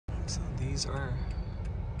These are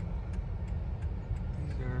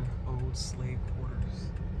old slave quarters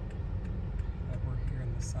that were here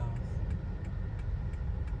in the South.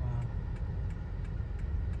 Wow.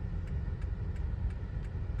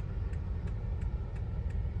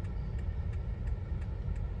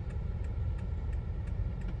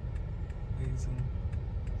 Amazing.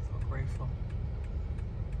 So grateful.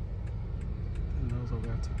 And those over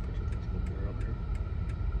there, I took pictures of the girl earlier.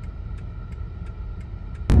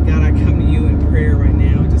 God, I come to you in prayer right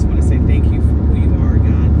now. I just want to say thank you for who you are,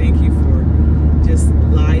 God. Thank you for just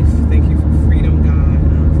life. Thank you for freedom,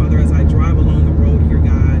 God. Father, as I drive along the road here,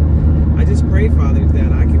 God, I just pray, Father,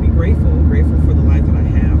 that I can be grateful for the life that I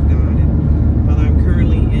have, God. And Father, I'm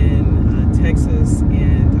currently in Texas,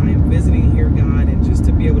 and I am visiting here, God, and just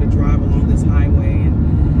to be able to drive along this highway,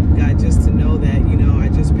 and God, just to know that, you know, I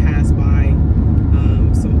just passed by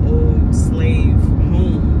some old slave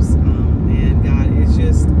homes, and God, it's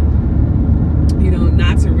just, you know,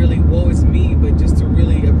 not to really woe is me, but just to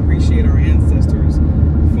really appreciate our ancestors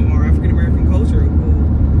from our African American culture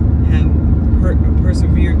who have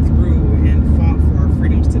persevered through and fought for our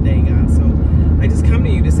freedoms today, God. So I just come to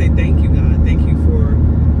you to say thank you, God. Thank you for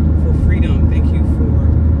freedom. Thank you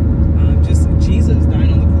for just Jesus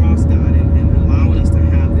dying on the cross, God, and allowing us to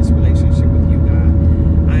have this relationship with you, God.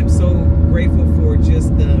 I'm so grateful for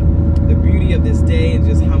just the beauty of this day.